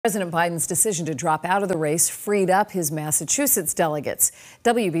President Biden's decision to drop out of the race freed up his Massachusetts delegates.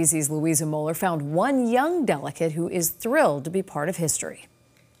 WBZ's Louisa Moller found one young delegate who is thrilled to be part of history.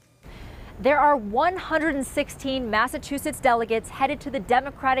 There are 116 Massachusetts delegates headed to the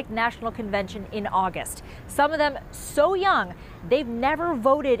Democratic National Convention in August. Some of them so young, they've never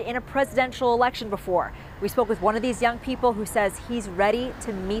voted in a presidential election before. We spoke with one of these young people who says he's ready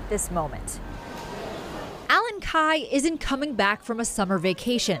to meet this moment. Alan Kai isn't coming back from a summer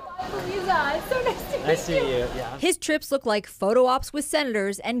vacation. Louisa, it's so nice to meet you. Nice to meet you. Yeah. His trips look like photo ops with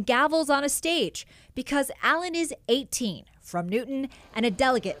senators and gavels on a stage because Alan is 18, from Newton, and a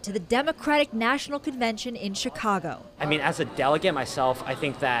delegate to the Democratic National Convention in Chicago. I mean, as a delegate myself, I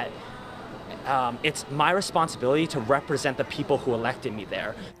think that it's my responsibility to represent the people who elected me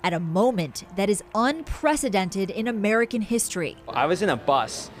there. At a moment that is unprecedented in American history. I was in a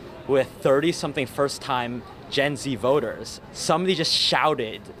bus with 30-something first-time Gen Z voters. Somebody just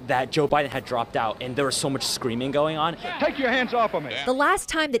shouted that Joe Biden had dropped out, and there was so much screaming going on. Take your hands off of me. The last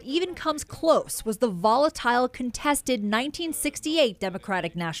time that even comes close was the volatile, contested 1968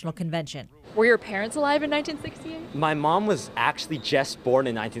 Democratic National Convention. Were your parents alive in 1968? My mom was actually just born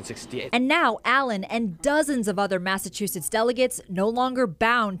in 1968. And now Alan and dozens of other Massachusetts delegates, no longer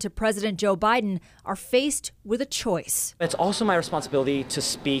bound to President Joe Biden, are faced with a choice. It's also my responsibility to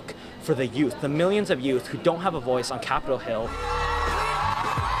speak for the youth, the millions of youth who don't have a voice on Capitol Hill.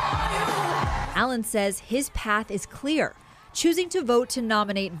 Alan says his path is clear, choosing to vote to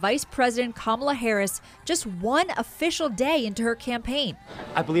nominate Vice President Kamala Harris just one official day into her campaign.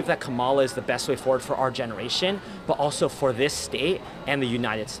 I believe that Kamala is the best way forward for our generation, but also for this state and the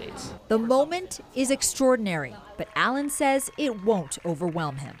United States. The moment is extraordinary, but Alan says it won't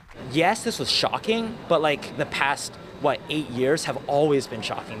overwhelm him. Yes, this was shocking, but like the past, 8 years have always been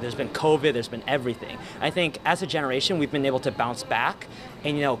shocking. There's been COVID, there's been everything. I think as a generation, we've been able to bounce back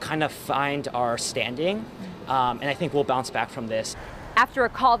and, kind of find our standing. And I think we'll bounce back from this. After a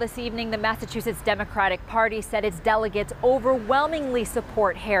call this evening, the Massachusetts Democratic Party said its delegates overwhelmingly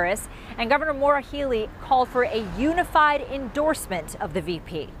support Harris, and Governor Moller called for a unified endorsement of the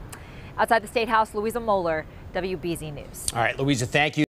VP. Outside the State House, Louisa Moller, WBZ News. All right, Louisa, thank you.